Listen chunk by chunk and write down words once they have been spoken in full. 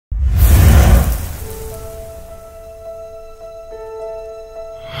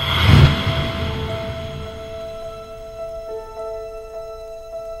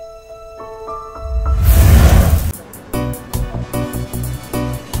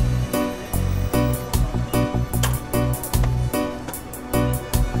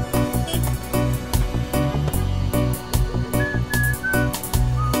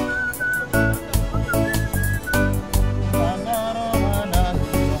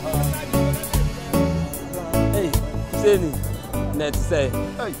Fuseni, let's say.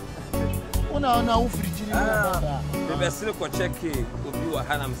 Hey, una ufriji ni the best look or check it. You are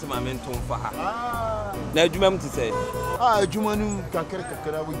Hanam Samamentum for her. Now, you remember to say, Jumanu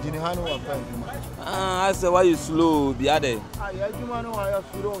Kakara with Jinihano. I say, why you slow the other? Jumano, I have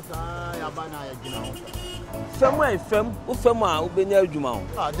slow. Yabana, Somewhere, Ufema, Ubenia Jumao.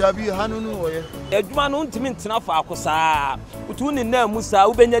 Dabi Hanunu, a Jumano to mean enough for Akosa, Utuni Musa,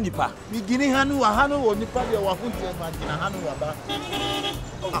 Ubenia Nipa. Beginning Hanu, or Nipa, or Hanu about.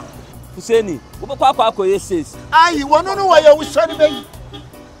 Fuseni, Ubako says, I want to know why I was saying.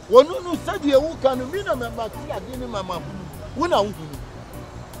 One who said you can mean a member, I didn't mamma. One out.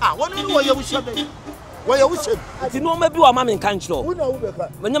 Ah, one who I was saying. Why I was saying, I didn't know maybe your mamma in Cancho.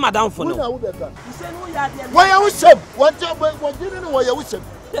 When you're madame for no. Why I was saying, what didn't know why I was saying?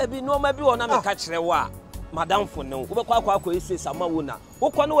 There be no maybe one I'm catch the war. Madame for no. Ubako says, Samawuna.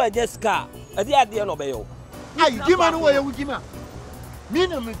 Who can wear just car? At the idea of Bayo. I give man away with him.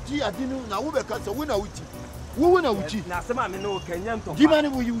 Minimum tea, I didn't know because a winner with you. Who will know you? Now, some men know Kenyan. Jimmy,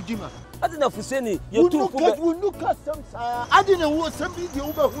 will you, Jimmy? I didn't know Fuseni. You look at some. I didn't know what somebody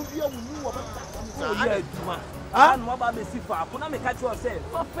over who you knew about. And what about the Sifa? Put on a catch yourself.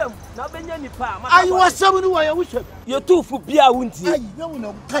 Now, Benjamin Palm. I was someone who I wish you're too for beer, won't you? I don't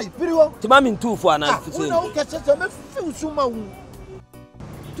know. Very well. To Mammy, too for an answer. No, catch us a few summa.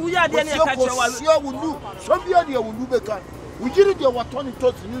 2 years, then I catch you. Will do. Somebody will do better. We didn't do what Tony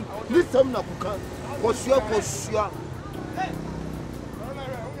told you. Listen, Nabukan.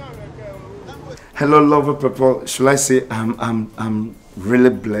 Hello, lover people. Should I say I'm really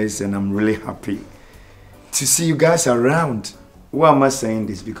blessed and I'm really happy to see you guys around. Why am I saying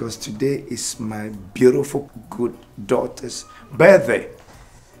this? Because today is my beautiful good daughter's birthday.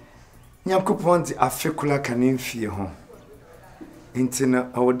 Nyankopon afekula kanin fie ho.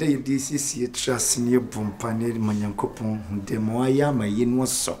 Intina awode this is ye trust ne bompa ne manyankopon de mo aya ma yinwo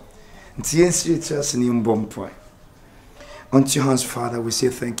so. Unto your hands, Father, we say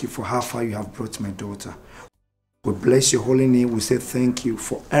thank you for how far you have brought my daughter. We bless your holy name. We say thank you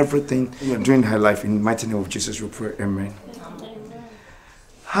for everything you're doing in her life. In the mighty name of Jesus, we pray. Amen.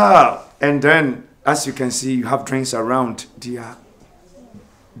 And then, as you can see, you have drinks around. Dear,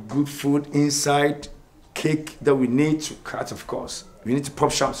 good food inside, cake that we need to cut, of course. We need to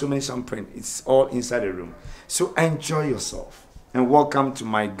pop so many champagne. It's all inside the room. So enjoy yourself. And welcome to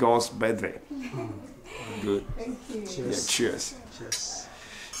my girl's birthday. Good. Thank you. Cheers. Yeah, cheers. Cheers.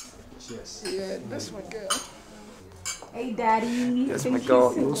 Cheers. Yeah, that's my girl. Hey, Daddy. Yes, my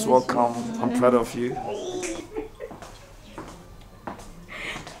girl. You're most welcome. I'm proud of you.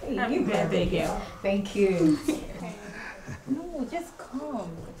 Happy birthday, girl. Thank you. No, just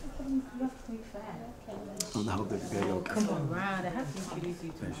come. You have to be fair. Oh, now the girl. Come on, round. I have to introduce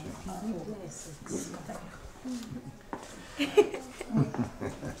you to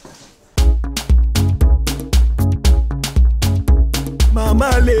Mama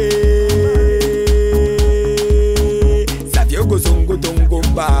le Savio go zongo dongo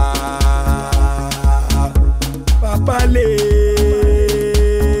ba Papa le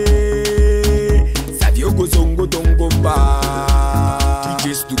Savio go zongo dongo ba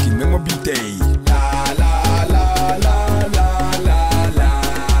DJ Stuki memo bitei la la la la la la la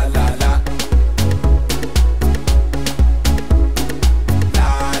la la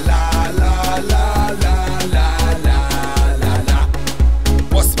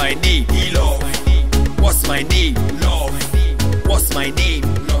What's my name? Love. What's my name? Love. What's my name?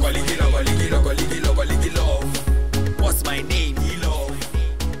 Love. What's my name? Love.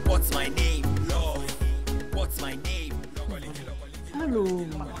 What's my name? Love. What's my name? Hello.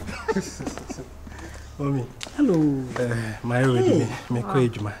 Mommy. Hello. My lady, me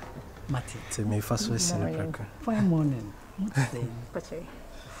Quajma. Mati. To me first was in fine morning.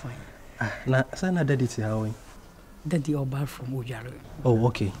 Fine. Na sana daddy to how? Daddy or back from Ujaro. Oh,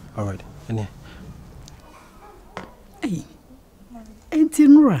 okay. All right. And hey, ain't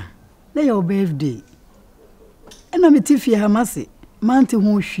Nura? They your birthday. And I'm a tiffy hamasi. Manti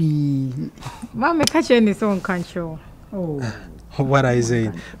who she. Mama catch any song control. Oh. What I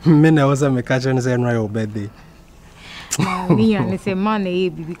say? Mena was a catch and say your birthday. Me and say money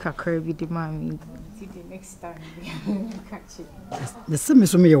baby Kirby the mommy. See the next time catch it. The same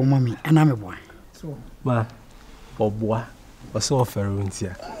is me your mommy and I'm a boy. So ma boy was so offering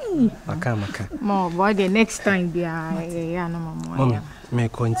here. Maka. More boy the next time be I no mama. Me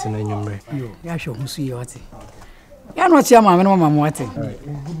continue nyumre. Yo, ya show who see you what. Ya no tia mama no mama what.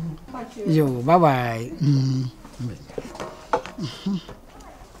 Yo, bye bye.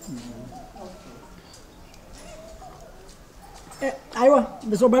 Aiwa,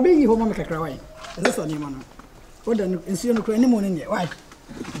 beso baby yi ho mama kakra wai. Ese so ni mo no. What then? Is you no any morning yet? Why?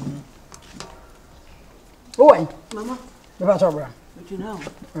 Oh, Mama. The pastor. What you know?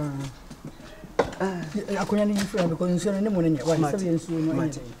 I couldn't even friend because you any morning yet. Why?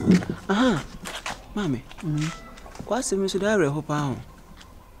 Aha. Mommy. What's the Mr. Hope?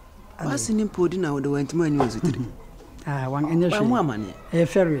 What's the name put in our went to my university? One energy. One money. A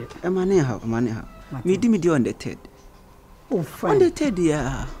ferry. A money how, money how. Me do me do on the TED. Oh, on the TED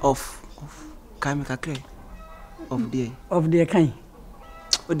year of Kamika of the kind.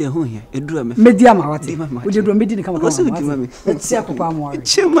 Oh, the home here, a drum. Medium, what would you do? Me didn't come across it, mammy. Let's see a papa more.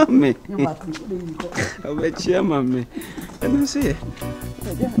 Cheer, mammy. I bet cheer, mammy. Let me see.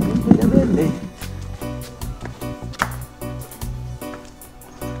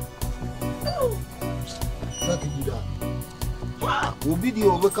 Obi di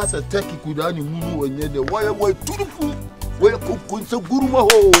overcast a turkey could any mulu and yet the wire boy to the food. Where cook so guruma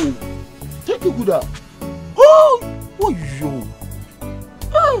ho. Take a good. Oh, you.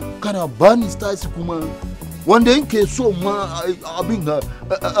 Can a bunny starts kuma? One day in case so ma I bring a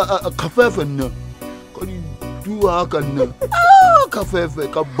cafe and can you do Akan? Cafe,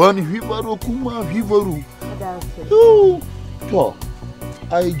 a bunny hibaro kuma hibaru. Oh,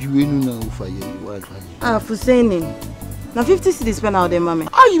 I do know for you. For saying. Now 50 cities spent out there, mammy.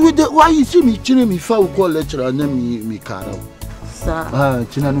 Are you with the why you see me chilling me foul call lecturer and then me caro? Sir,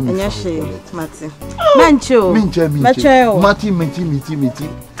 Chinano, and your shame, Matty. Mancho, Macho, Mati,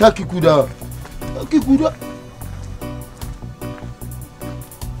 Kakikuda.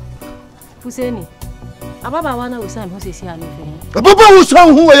 Fuseni, Ababa wana usam who says here. Ababa was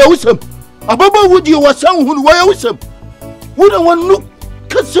some who I was some. Ababa would you was some who I was some. Wouldn't one look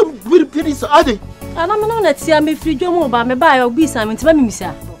custom with pennies are they? I'm not that see me free jomo ba me buy or be some into me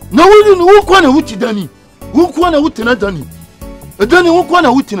misa. No one who kwana wuti dani. Who kwana wutina dani. A dani who kwana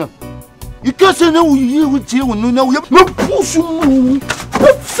wutina. You can't say no you with you no we have no push you.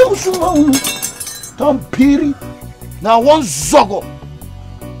 Tom Piri. Now one zogo.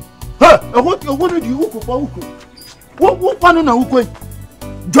 Huh, what did you hook up? What one na hook?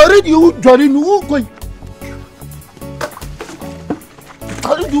 Jared you Jared who going.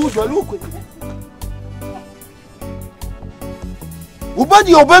 How did you look?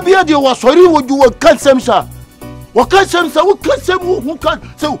 Ubadi obabi ade wasori woju wo kansem sha wo kansem who can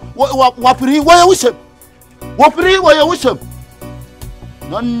so wapiri waya wusem wapiri waya wusem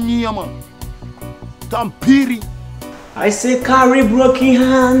nanyama tampiri. I say carry broken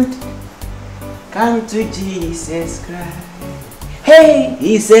hand, come to Jesus Christ. Hey,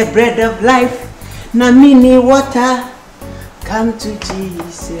 he's a bread of life, na mini water, come to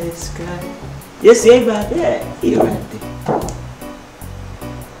Jesus Christ. Yes, yeah, you right there.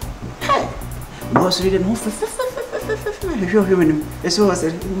 Boss reading who show him. It's all I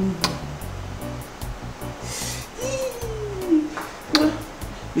said.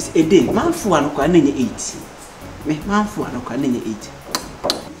 Miss a day, man for one can 8. Man for one can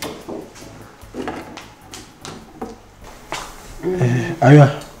 8.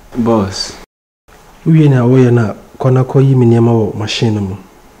 Aya, boss. We na way na kona ko yi minema wo machine mu.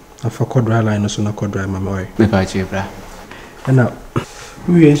 Afa kodra line so na kodra mama we. Me pa che bra. Na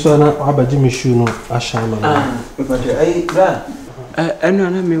we so na abaji me shoe no ashan mama. Me pa che ai bra. Eno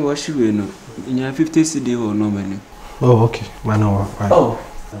na me wash we no. Nya 50 cedi ho no menu. Oh okay. Mano.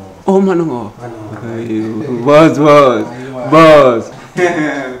 Oh mano. Boss.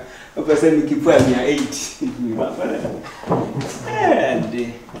 O person me keep am 8.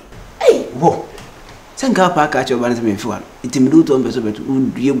 Hey, wo. Senga pa ka cho ban se me fiwa. Itimidu to mbeso betu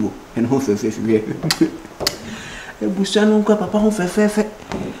unduebo en ho fefefe. E busa no kwa papa ho fefefe.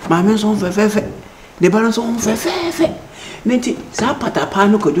 Ma me so ho fefefe. De ba so ho fefefe. Nenti sa pata pa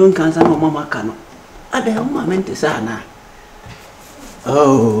no ko jon kansa no mama ka no. Ade ho ma mente sa na.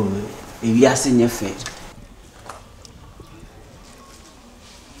 Oh, e wi asenye fe.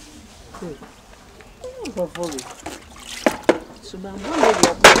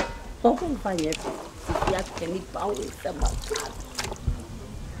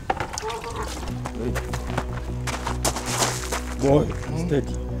 Boy,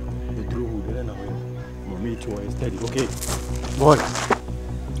 steady. The drew who didn't know. Mommy too is steady. Okay. Boy.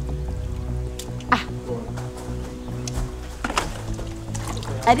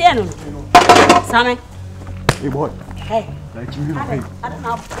 I didn't know. Sammy. Hey boy. Hey. Like you know. I don't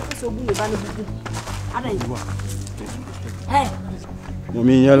know. So good. I don't know. Hey.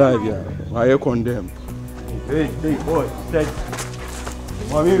 Mommy, you're alive, yeah. Why you condemn? Hey, boy, steady.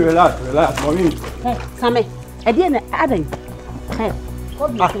 Mommy, relax, mommy. Hey, Sammy. I didn't. Hey.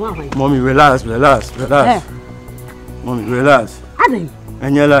 Mommy, relax. Hey. Mommy, relax. I didn't.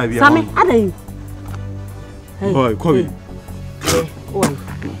 And you're alive, yeah. Sammy, I didn't. Boy, come.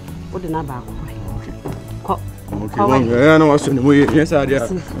 What the number? Okay, one. I know what's on the way. Yes, I did.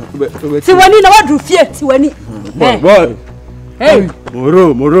 Tiwani, now what do fear Tiwani? Boy. Hey.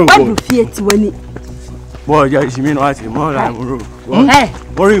 Moro. What do fear Tiwani? Boy, yeah, she mean what? More like Moro. Hey.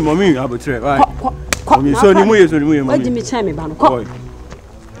 Worry, mommy, I betray. Right. Mommy, so the way, mommy. What did me tell me, Bano? Boy.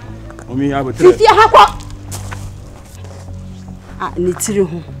 Mommy, I betray. Fear Hako. Ah, Nitiri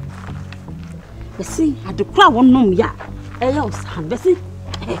home. You see, at the crowd won't know ya. Hey, yo, Sam, you see?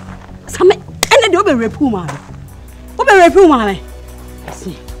 Sam, and then you'll be repu, man. You'll be repu, man. You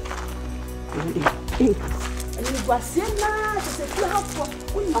see? And you was saying, nah, to say, you have for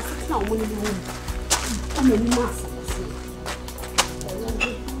when you are sitting down, when you move. I'm a master.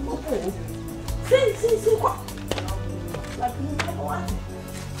 See, what? Like, you never want.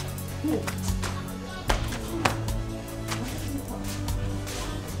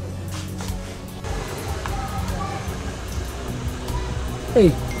 Hey,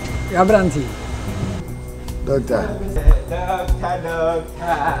 Abranti. Doctor.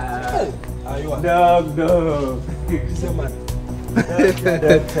 Dog.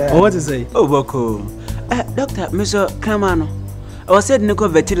 What to say? Oh, Boko. Doctor, Mr. Kamano. I was said Nico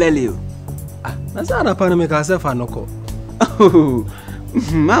Vetilelio. That's not a pandemic. I said, Fanoko. Oh,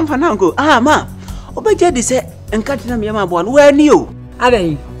 Mam Fanango. Ah, ma. Obey said, and cutting them Yama one. Where knew? Are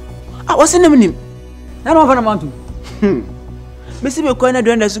they? I was in him. I don't want a mountain. Missy Mokona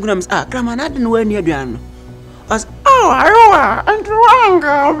doing the Sugrams. Ah, Kraman, I didn't wear near Diana. As I and wrong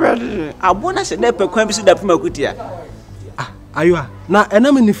already. I want to say that per quampus that Pumakutia. Ah, are you? Now, and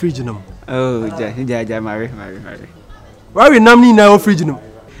I'm in the fridge. Oh, Marry. Why are we naming now fridge?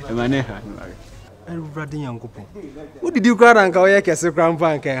 Maneha. And Radin young couple. What did you cry and call your castle crown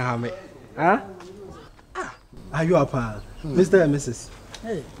bank and have it? Huh? Are you up, Mr. and Mrs.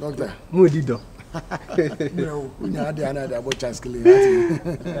 Hey, Doctor. Moody dog. We had another chance.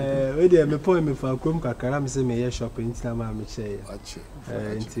 Wait, me point me for a crumb cacaram, say me shopping in Mamma say.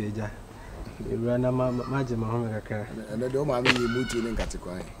 Into a jar. You run a magic Mahomeka. And I don't mind you moving in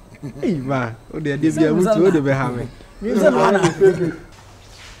Catequai. Hey, ma, oh, they did be able to order behind me.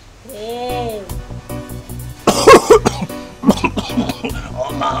 Hey.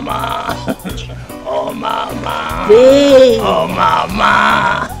 Oh, mama. Oh, mama. Hey. Oh,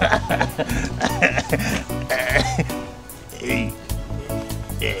 mama.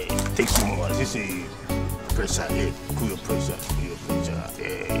 Hey, take some more. This is pressure. Hey, cool your pressure.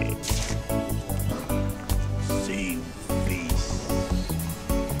 Hey. See, please.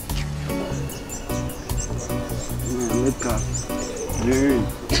 Look up. Hey.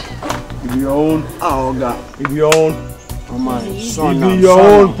 If you own, oh God. If you own, oh my son. If you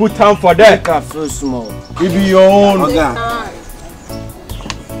own, put time for that. First small. If you own, oh God.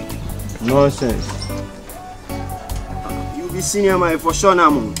 Nonsense. You be senior man for sure now.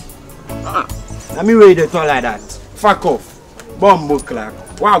 Let me read the talk like that. Fuck off. Bombo clock.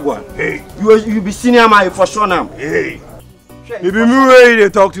 Wagwan. Hey. You be senior man for sure now. Hey. It be me ready to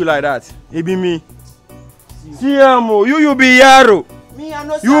talk to you like that. It be me. Siamo, you be Yaro. Me, I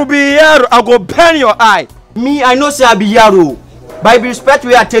know. You be Yaro. I go burn your eye. Me, I know say I be Yaro. By the respect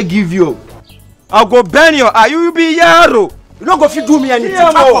we I take give you. I go burn your eye. You be Yaro. You don't go fit do me anything.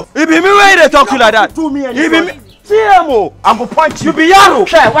 It be me ready to talk to you like that. Do me anything. It be me. Siamo, I'm go punch you. You be Yaro.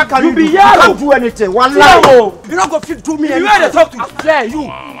 Sure, what can you be do? Yaro. You can't do anything. One lie. You don't go fit do me anything. You ready to talk to you? Yeah, you.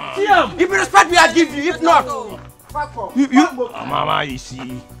 Siamo. If you respect me, I give you. If not, fuck off. You. Oh, mama, you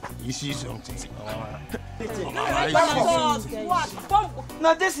see something. Mama, you see something.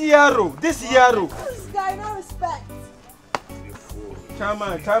 Now this Yaro. This guy, no respect. Come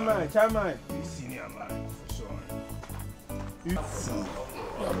on. You senior man, for sure.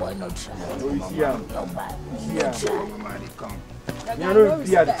 Your boy not trying. You see him. Mama, they come. You don't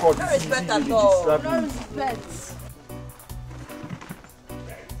be at the court. No respect at all. No respect.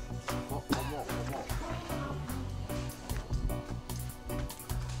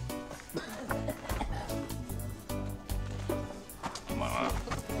 Mama.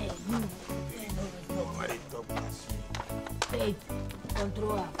 Hey,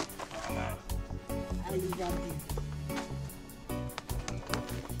 control.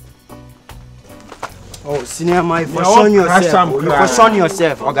 oh, senior man, for showing yourself. You for showing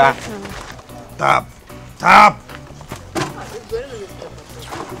yourself, okay? Tap.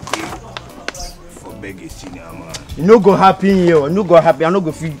 For begging senior man. You no go happy here. No go happy. I no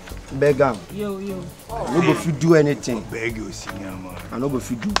go feel beg am. Yo. I no go fit do anything. Beg you, senior man. I no go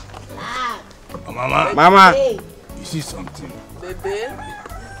fit do. Oh, mama. Mama. Hey. You see something? Baby.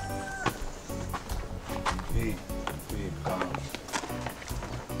 Hey, come on.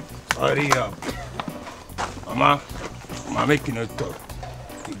 Hurry up. Mama, making a talk.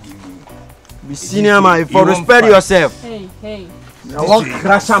 Be senior man, for respect yourself. Hey. I won't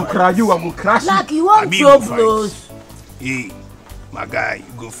crash and cry you, I will crash you. Like you want to blows. Hey, my guy,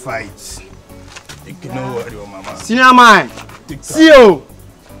 you go fight. You know what, your mama. Senior man, see you.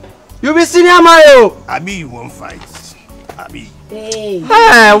 You be senior man, yo. Abi, you won't fight. Abi. Hey,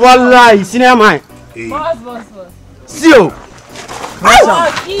 what lie, senior man. Hey. Boss. See you.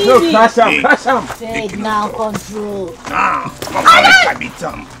 Crash him. Take now control. Mama, make a beat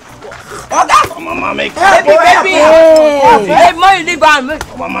him. Mama, make a baby. Hey,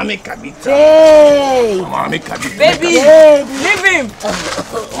 Mama, make a beat him. Hey. Mama, make a beat baby. Leave him.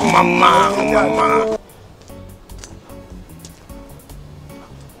 Mama.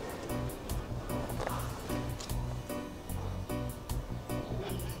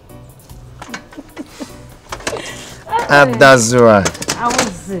 That's right. I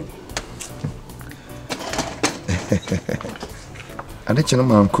was sick. I don't know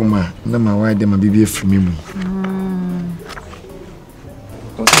my coma, no my why them a baby from me.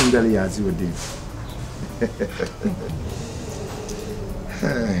 What's in the as you did?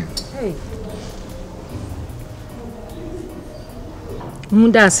 Hey.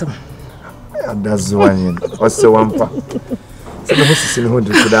 Mudasam. That's one. Also one pa. So the host is in who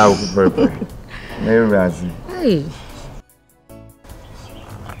do that purple. Never razi. Hey.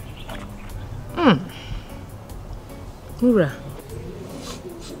 Mura.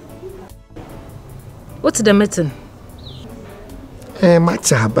 What's the meeting?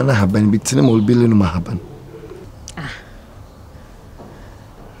 Matcha haban bitin mo bilin no mahaban.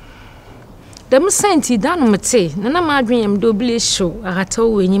 Dem senti danu mete na na madwen am do bile show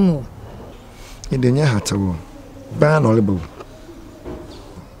agatawo enyimo. Idenya hatawo. Ba na olebo.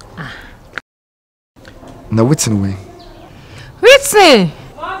 Na witin we. Witin.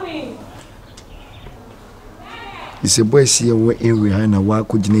 It's a boy see where area na wa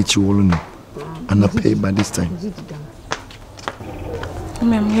ko gina chi wolo no. And I pay by this time.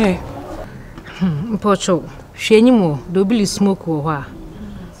 Mem here. Mpocho, hwenyimo do bili smoke wo ha.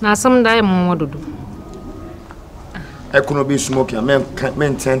 Na asam dai mo dodo. I could not be smoking. Men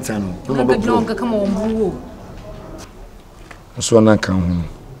tentan. No be no ga kama ombuwo. So na kan ho.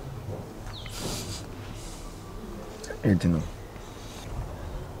 Edino.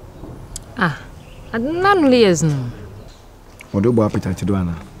 None layers no. What do you appetite to do,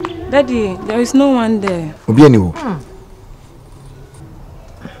 Anna? Daddy, there is no one there. Obi aniwo.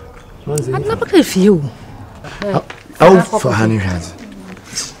 I'm not okay for you. How for honey has.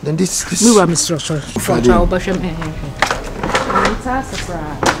 Then this we were Mr. From Chow Basham. It's a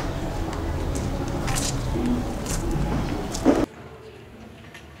surprise.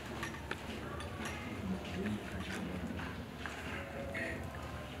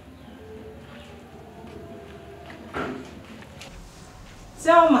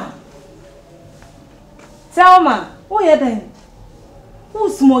 Selma, who are you then?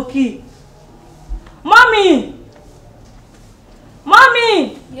 Who's Smokey? Mommy!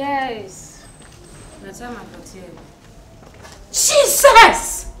 Yes. That's my here.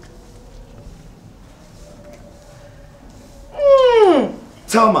 Jesus!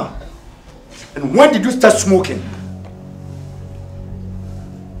 Selma, and when did you start smoking?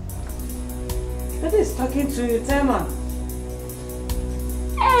 Daddy is talking to you, Selma.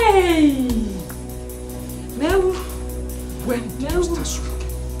 Hey! No. When did you start smoking?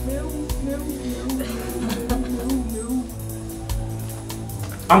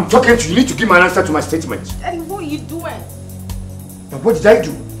 I'm talking to you. You need to give me an answer to my statement. Hey, what are you doing? And what did I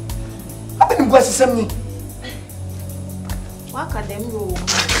do? I've been going to send me. What can them do?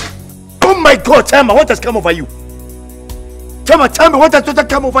 Oh my God, Tama, what has come over you? Tama, tell me what has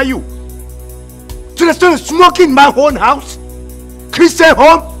come over you? To the student smoking in my own house? Christian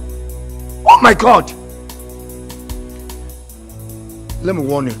home? Oh my God. Let me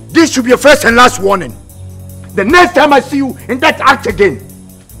warn you. This should be your first and last warning. The next time I see you in that act again,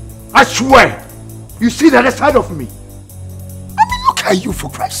 I swear, you see the other side of me. I mean, look at you, for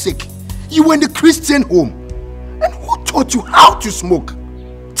Christ's sake. You were in the Christian home. And who taught you how to smoke?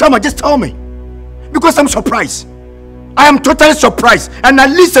 Tama, just tell me. Because I'm surprised. I am totally surprised. And at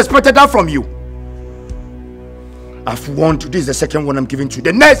least expected that from you. I've warned you. This is the second one I'm giving to you.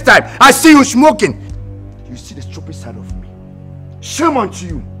 The next time I see you smoking, you see the stupid side of me. Shame unto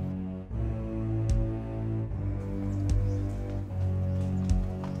you.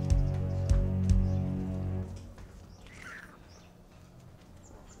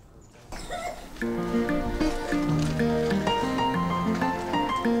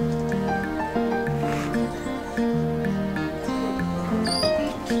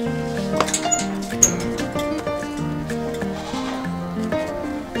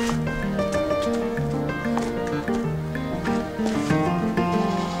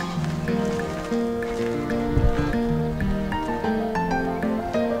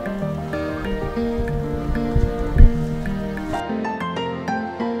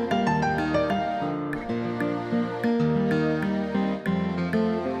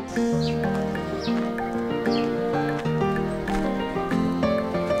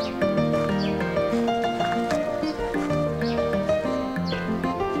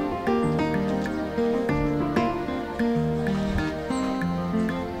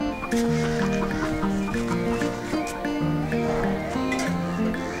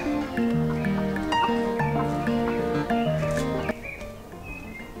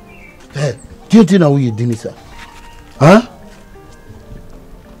 Titi na we dini sa. Huh?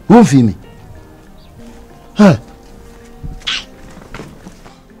 Won't feel me. Huh?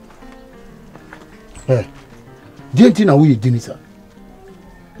 Hey. Titi na we dini sa.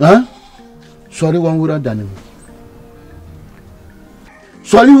 Huh? Sorry one would have done it.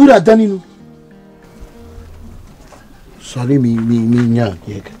 Sorry would have done it. Sorry me nya.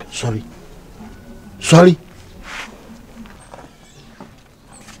 Yeah, sorry. Sorry.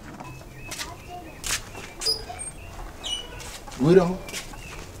 We don't.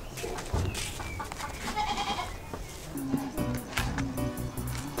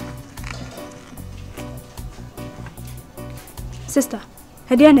 Sister,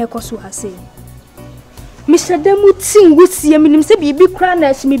 hadi na ekoso ase. Mr. Demutin wusie minim se bibi kra na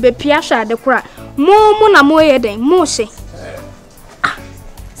asimi be pia hwa de kra. Mo na mo ye den, mo hye.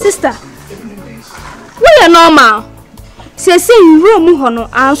 Sister, we are normal. Se room ho no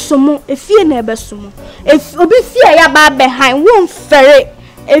ansomo efie na ebesomo. Obi fie ya ba behind won fere.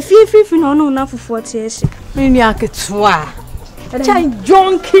 Efie no na fofo tie hye. Mini aketwa. Chai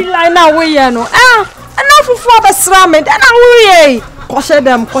jonky line na we ya no. Na fofo besra me na wo ye. Kose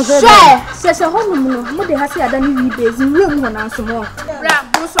dem. Se honum no mo de ha se ada ni wi bezi room ho na ansomo. Bra,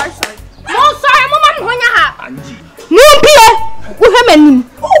 mo sorry. Mo sorry mo ma ho nya ha. Anji. Mo pie. Wo hemanim.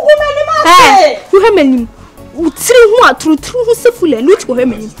 Wo hemanim. Utri hu atru hu sefule no ti wo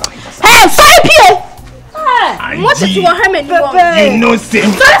hemanim. Hey, sorry pie. What ti wo hemanim? You know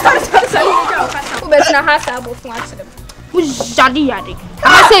same. Sorry. Wo be na ha sa abo fun atire. Wo jadi.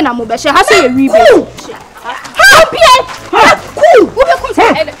 Ha say na mo be she ha say wi be. Ha pie. Cool. Wo be kum say.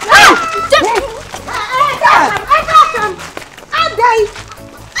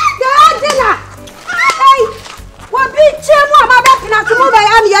 What be chemo ma be fina to mo be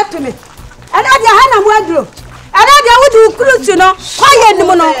am yet to me. And I hana mo adro. And I would cruise no. Quiet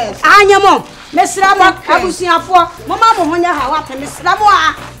no no. Anyamo. Mesra mo abusiafo. Mama mo honya ha wa mesra mo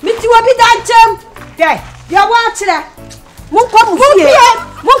a. Miti wo bi danchem. Dey. Ya wa kire. Mo kwa mu fie.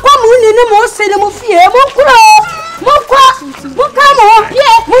 Mo kwa mu ni ni mo se ni mo fie. Mo kuro. Mo kwa. Mo ka mo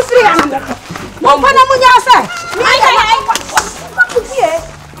fie. Mo firi am. Mo kwa na mo nya se. Mo fie.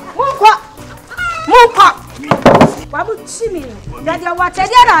 Mo kwa. Babu chimi. Dadi wa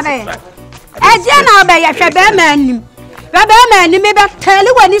tedi na be. Eje na be ye hwe be manim. Be manim be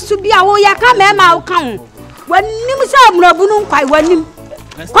tele wani su bia wo ya ka me ma wo kan. Wanim se amrabu nu kwai wanim.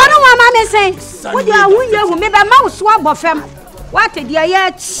 Kono wa ma me sen. Wo dia hunye hu me be ma wo so abofem. Wa tedi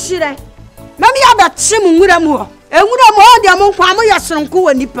ya chire. Mami ya be chim nwura mu ho. Enwura mu ho dia mo kwa mo ya sonko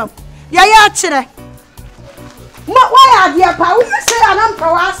wani pam. Ya chire. Mo wa ya dia pa wo se ya na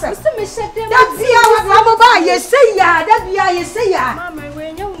mpa wa ase. Me shede. Da bia wa mo ba ye se ya, da bia ye se ya. Mama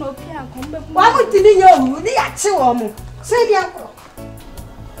we nya no pia kombe. Wa mo tini nya hu ni ya chi wo mo. Se bia ko.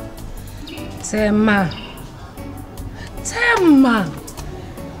 Tema.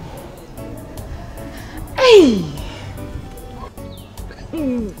 Hey.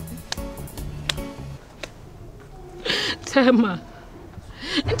 Tema.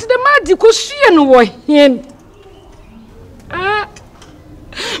 Into the mad ko hye no wo hien.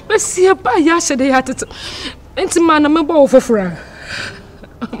 Besi apa ya shede ya tete. Enti mana me bo fofora.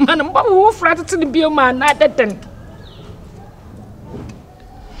 Mana me bo fofora tete ni bio ma na deden.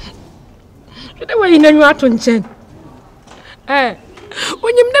 Shede wa ina nyu ato nchen.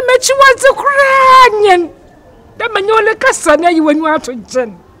 Onyim na mechi waze kura nyen. Da manyole kasa na yi wanyu ato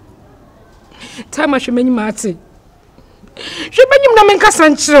nchen. Tama hwemanyi mate. Hwemanyim na menkasa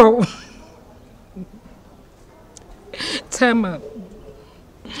nchiro. Tama.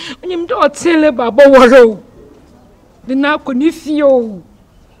 Onyim do tele baba woro. De na akoni fio.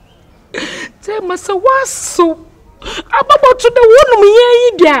 Tama sa waso. Ababo to de wonum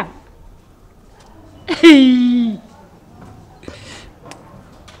yen bia. Hey.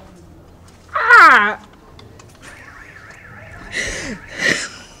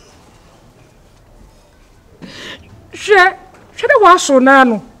 She de waso na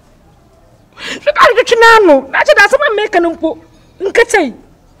no. She ka de twinano. Na che da sama make no mpo. Nketei.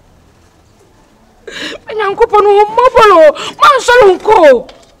 Anyankopo no mobolo. Mansoro nko.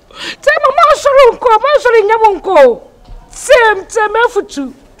 Tema mansoro nko, mansoro nyamo nko. Tem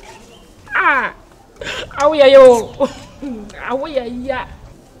afutu. Awoya yo. Awoya ya.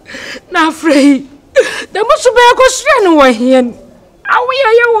 Na free. Da musu be ko hye no wo hien.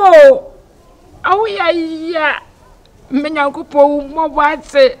 Awoya yo. Awoya ya. Menyankopo mo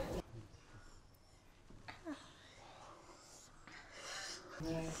wate.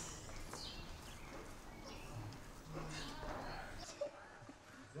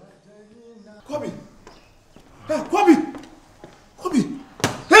 Kwame!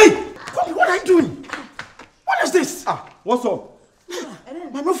 Hey! Kwame, what are you What's up?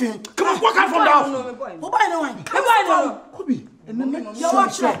 My nothing. Come on, walk out from the house. Who buy the wine? Kobe.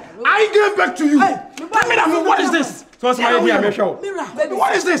 I gave back to you. Tell me that. What is this? So my idea, Michelle.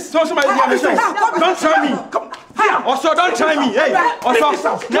 What is this? So my idea, Michelle. Don't try me. Come. Also, don't try me. Hey, also,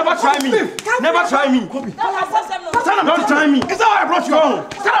 never try me. Never try me. Don't try me. Is that why I brought you home?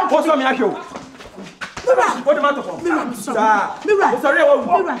 What's up, Michelle? What the matter for? Sorry.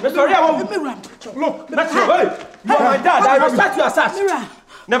 Look, let's go. Hey, you are my dad. I respect you as such.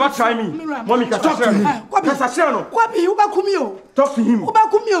 Never try me. Mommy, can talk to him. Talk to him.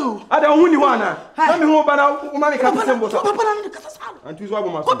 I don't want you. Let me go back. Mommy, can you send and choose what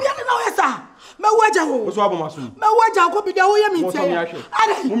I'm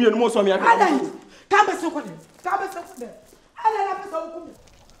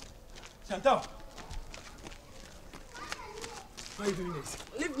Why are you doing this?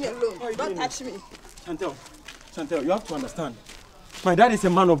 Leave me alone. Don't touch me. Chantel, you have to understand. My dad is a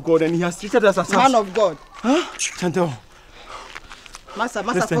man of God and he has treated us as man of God. Huh? Chantel. Master,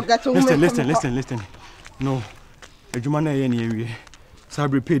 forget to listen. No. A Jumana any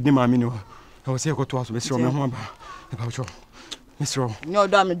Sabri paid the mammy. I was here to us, Mr. Mr. No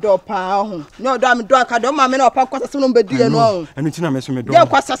damn door pound. No damn door. I don't mammy or papa. Some bed. No. And it's not messing with door.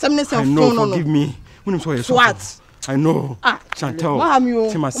 Forgive me. When I'm sorry. What? I know. Chantel.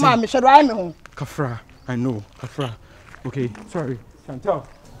 Mammy, should I know? Kafra. I know. Kafra. Okay. Sorry. Chantel.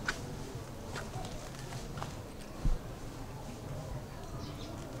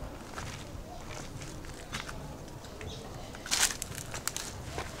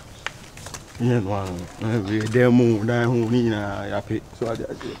 Yeah, every demo that Nina happy. So I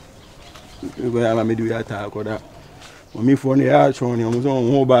did. We are made we attack or that. When me for the arch on your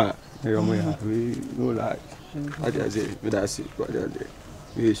mobile, we no like. I just say, but that's it. What I say,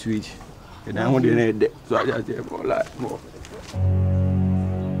 we switch. And I want the net, so I just say more like more.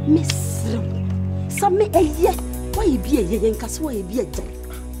 Miss, some me a year. Why you be a year and cast why you be a day?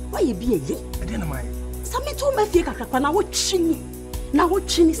 Why you be a year? I didn't mind. Some me told my figure, and I watching. Now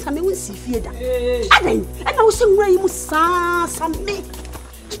watching some me will see fear. And I was saying, where you must some me.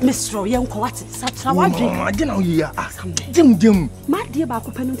 Miss Roy, young Coat, such a one drink. I didn't know you are Jim. My dear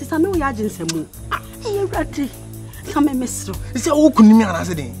Baco is a no agents and move. You're ready. Come and Miss Roy. It's a walk on me as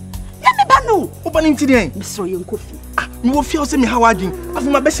a day. Let me know. Opening today. Miss Roy, young coffee. You will feel me how I do. After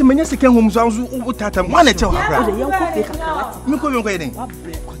my best man, yes, I came home. So I was one at your house. Me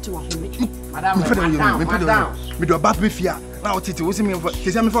do a bad beefia. Now Titi was me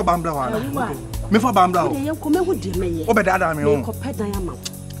for Bambla. Me for Bambla. Oh, but that I mean,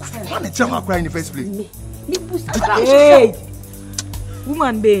 one at your cry in the first place. Hey,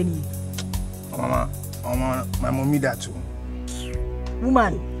 woman, Benny. Mama, my mommy that too.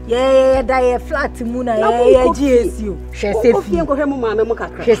 Woman. Yeah, die flat muna yeah GSU. She safe.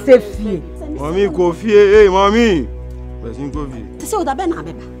 Mommy coffee, hey mommy. Person coffee. Say o da be na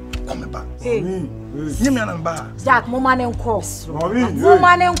beba. Come back. Mommy. Nyem ya na ba. Jack mama ne nko. Mommy.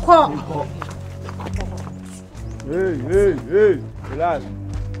 Mama ne nko. Hey. Relax.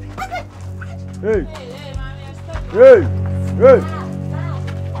 Hey.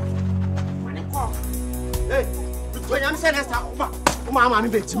 Hey, when I'm saying that, Mama, I'm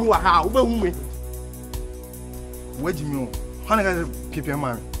bet you how we where do you know? How can I keep your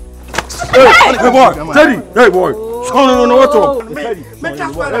man? Hey, boy, Teddy, hey, boy. No, what's up?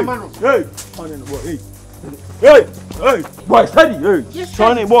 Hey, boy, Teddy, hey,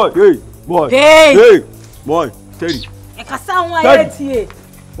 Sonny, boy, hey, boy, Teddy.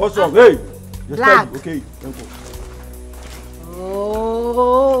 What's up, hey? Black. Okay,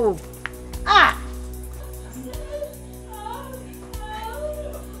 oh, ah.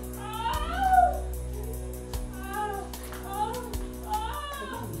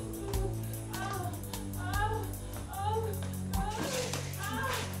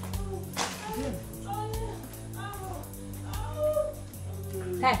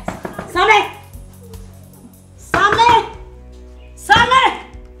 Hey, Sammy!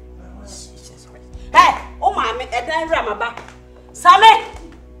 Hey, oh my, I don't remember. Sammy!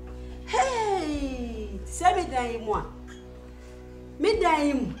 Hey, Sammy, dying one. Me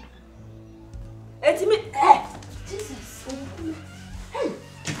dying. It's me. Hey, Jesus. Hey,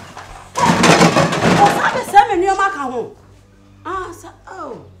 oh, Sammy, near my home. Ah,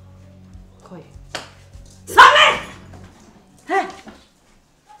 oh, Sammy! Hey.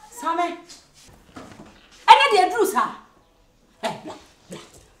 Sammy, any day Bruce ha.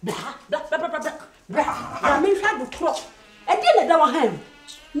 Blah. Me try to crop. E dey na da wa ham.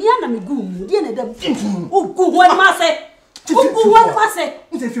 Me ana me gu mu, dey na da. O gu wan ma se.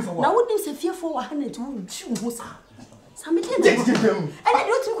 Na wo dim se fear for wa ha na ti wo twi wo sa. Same dem. And I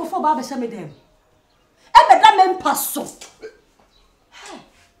don't think for Baba same dem. E be da me mpaso.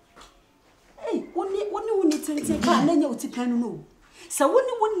 Hey, woni tenten pa na nya utipan no. Se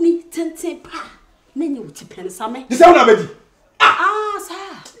woni tenten pa na nya utipan same. Di say una bedi.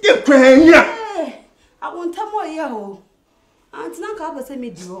 Sir. Get kwenya. I want more here ho. Antina ka ba se me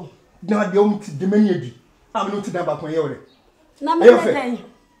di ho. Na de o ti de mani adi. Am no ti da ba kon ye ore. Na me den.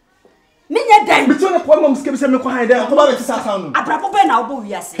 Minya den. Me tone ko mam ske bi se me ko han den. Ko ba be ti sa sound no. Abrapo be na obo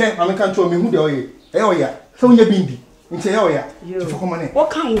wiase. Ke am kan to me hu de oye. Oya. So nya bindi. Nti oya. Ti foko mane.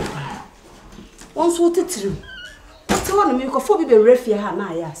 What kan wo? Won so titiri. Ti won me ko fo bi be refie ha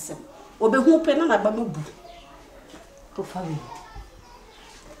na ya asem. Obe hu pe na ba mabu. Ko fa wi.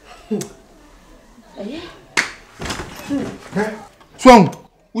 Swang.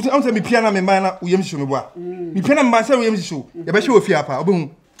 Uti am se me pia na me man na uyem hye me bo a. Me pia na me man se uyem hye. Ye be hye ofie apa. Obe hu.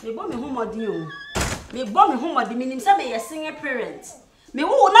 Me bo me homodi o. Me bo me homodi me nim se me ye single parent. Me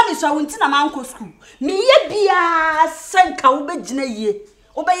wo na me so wonti na man ko school. Me ye bia senka wo be gina yie.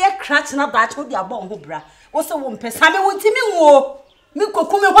 Wo be ye crash na da cho dia bo ho bra. Wo se wo mpesa me wonti me wo. Me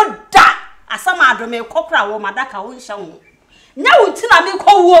koku me ho da. Asama ado me kokra wo madaka wo nhya wo. Nya wonti na me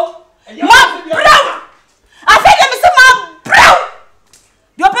ko wo. Ma bra. Afege me se ma bra.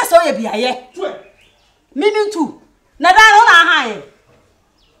 Yo pesa o ye bia ye. Me too. Na da no na ha ye.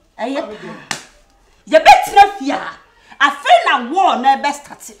 Aye. Ye betina fia. Afi na war na be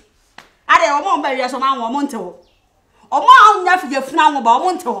start. Ade omo ba wi so ma wo nte ho. Omo anya fi ye funa wo ba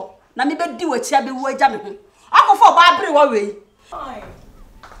omo nte ho. Na me be di wa chia be wo agya me ho. Akofo ba abere wa we.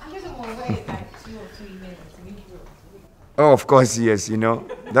 Oh, of course, yes, you know.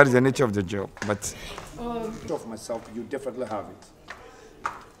 That is the nature of the job. But of myself, you definitely have it.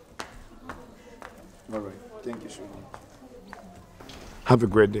 All right. Thank you so much. Have a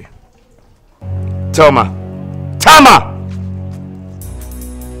great day. Tama!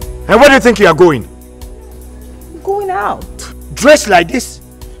 And where do you think you are going? Going out. Dressed like this?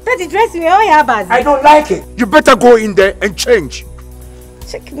 Daddy, dress me. Oh, yeah, Baz. I don't like it. You better go in there and change.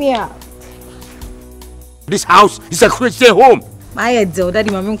 Check me out. This house is a Christian home. My head, Daddy,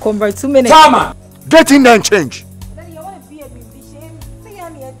 Mama, come back 2 minutes. Tama! Get in there and change. Daddy, I want to be a big shame. Say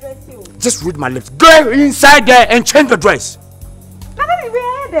I'm here dress you. Just read my lips. Go inside there and change the dress. Daddy,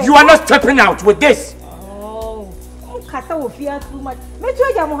 we're here. You are not stepping out with this. Oh, Kata will fear too much. Me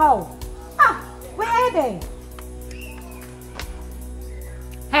too, how? Where are they?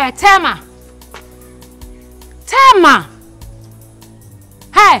 Hey, Tama.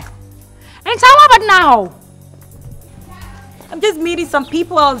 Hey, and tell what about now? I'm just meeting some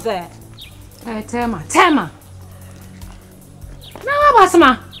people out there. Hey, Tama. Now what about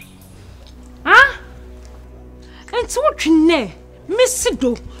ma? Huh? And so what you know? Miss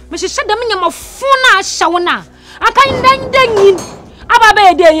Do, Miss Shadam in your phone, Shawana. I can't dang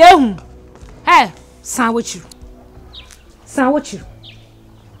Ababe de young. Hey, sandwich you. Sandwich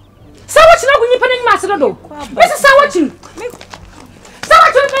not when you put in Master Do. Mrs. Sandwich you.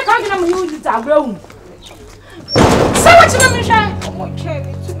 Sandwich you make out of you to our room. Sandwich you, Michelle.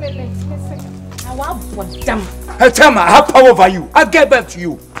 Okay, 2 minutes. I want them. Hey, Tama, I have power over you. I'll get back to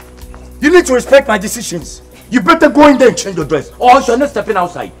you. You need to respect my decisions. You better go in there and change your dress, or else you're not stepping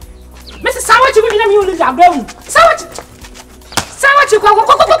outside. Mrs. Sandwich you will leave our room. Sandwich you go,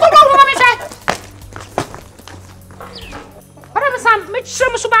 Michelle.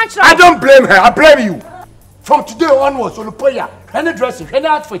 I don't blame her, I blame you. From today onwards, you'll pay her. Any dressing, any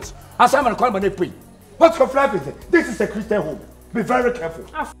outfit. As I'm going to call my name. What's your flag with it? This is a Christian home. Be very careful.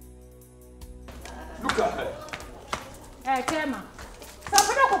 Look at her. Hey, Tema.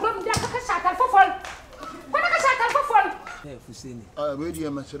 Where do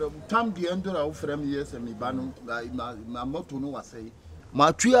you master? Tam the end of from years and me banu, my motto no was say.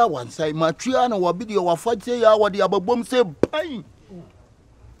 Matria one side, Matriana will be your fight say, I what the above bomb say, pain.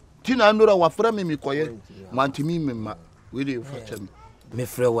 Tina no wa fra me koye mantimi memma we dey fa me me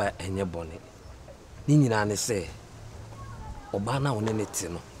fra wa enye bone ni nyina ne se oba na woni ne ti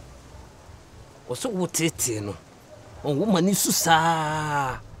no o so wo tete no on wo mani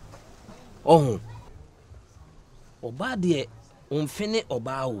susa on oba de onfene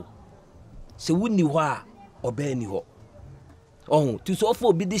oba wo se woni ho a oba ni ho on tu so fo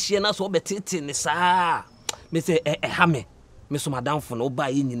obi de hie na so obetete ne saa me se ha me so madam fo no ba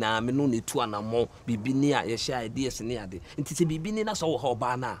yi nyina me no netu anamo bibi ni a ye hia ideas ni ade nti se bibi ni na so wo ha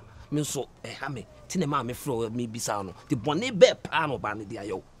oba na me so ha me ti ne ma me fro me bisa no ti bone be pa no ba ne dia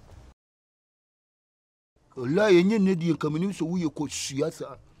yo ola ye nyene di kamini so wo ye ko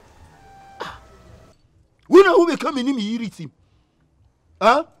suasa wona wo be kamini mi yiriti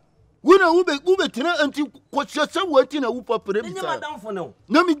Wuna ube tina anti kwasiasa wati na upa pere bi. Madam for no.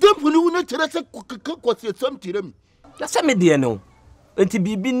 Na mi dempo ni wuna tira se kwasiasa mtire mi. Na se me de no. Enti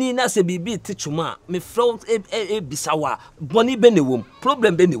bibi ni na se bibi te chuma me frau bisawa boni be ne wom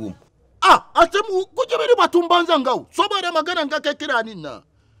problem be ne wom. Ah, asem kujebe ni batumbanza ngao. Sobore magana ngaka kira ni na.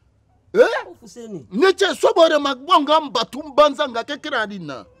 Ofuseni. Neche sobore magbonga batumbanza ngaka kira ni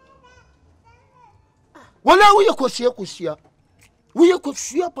na. Wala uye koshia. Uye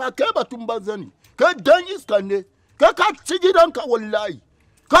koshia pa ke batumbanza ni. Ke danyis kane. Ke ka tijidan ka wallahi.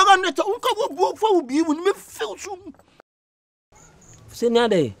 Ka ga neta unka wo fa ubi mu me felsum. Ofuseni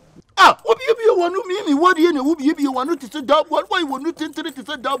ade. Ah, obi wanu mimi wadi ne obi wanu tise da why wanu tintere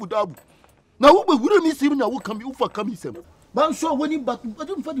tise dabu. Na wo be wure mi sim na wo kam ufa kam isem. Ban so woni batum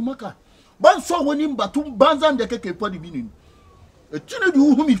fadi maka. Ban so woni batum banza ndeke ke fadi binin. E tine di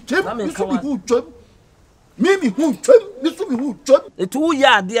hu mi tem, mi so mi hu tem. Mimi hu tem, mi so mi hu tem. Etu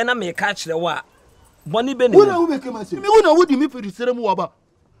ya ade na me ka kire wa. Boni be ne. Wona wo be kema se. Mi wona wo di mi ferisere mu waba.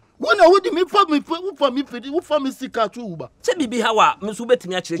 Wona wo di mi fa mi sika tu uba. Se bibi hawa, mi so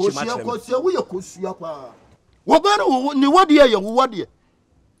betimi a kire chima kire. Kosia wo ye kosia pa. Wo ba na ni wadi ye wo wadi.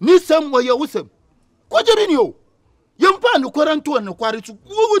 Ni sem wo ye wo sem. Kwajeri ni o. Yempa no kwaranto no kwaretu.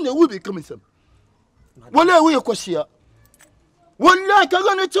 Wo ne wo be kema sem. Wala wo ye kosia. Wala ka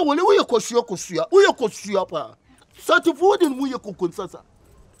ga na che wala wo ye kosia. Wo ye kosia pa. Sati fodin mu ye kokonsa.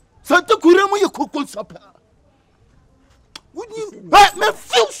 Sati kure mu ye kokonsa pa. Wudi me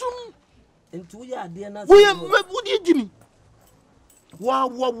feel some into ya de na wudi jimi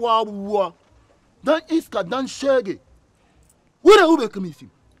wa dan iska dan shege wura ube kamisi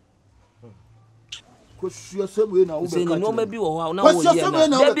ko suya semwe na ube ka no ma bi wo ha na wo ye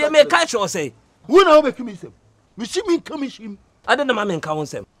na be me ka cho say wura ube kamisi mi shimi kamishim ade na ma me nka won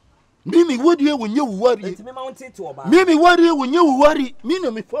sem mimi wodi e wonye wuwari ntimi ma won tete oba mimi wari e wonye wuwari mi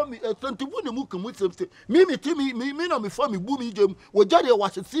na mi fami Asante bu ne mu kamu semse mimi timi mi na mi fami bu mi jem wo jare wa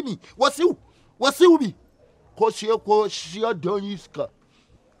simi wasiu bi ko shia doniska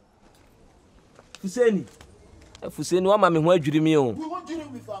Fuseni wa ma me ho adwiri mi o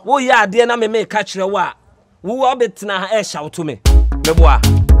wo ya ade na me ka kire wa wo obetena e shout me meboa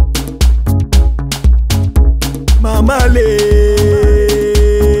Mama le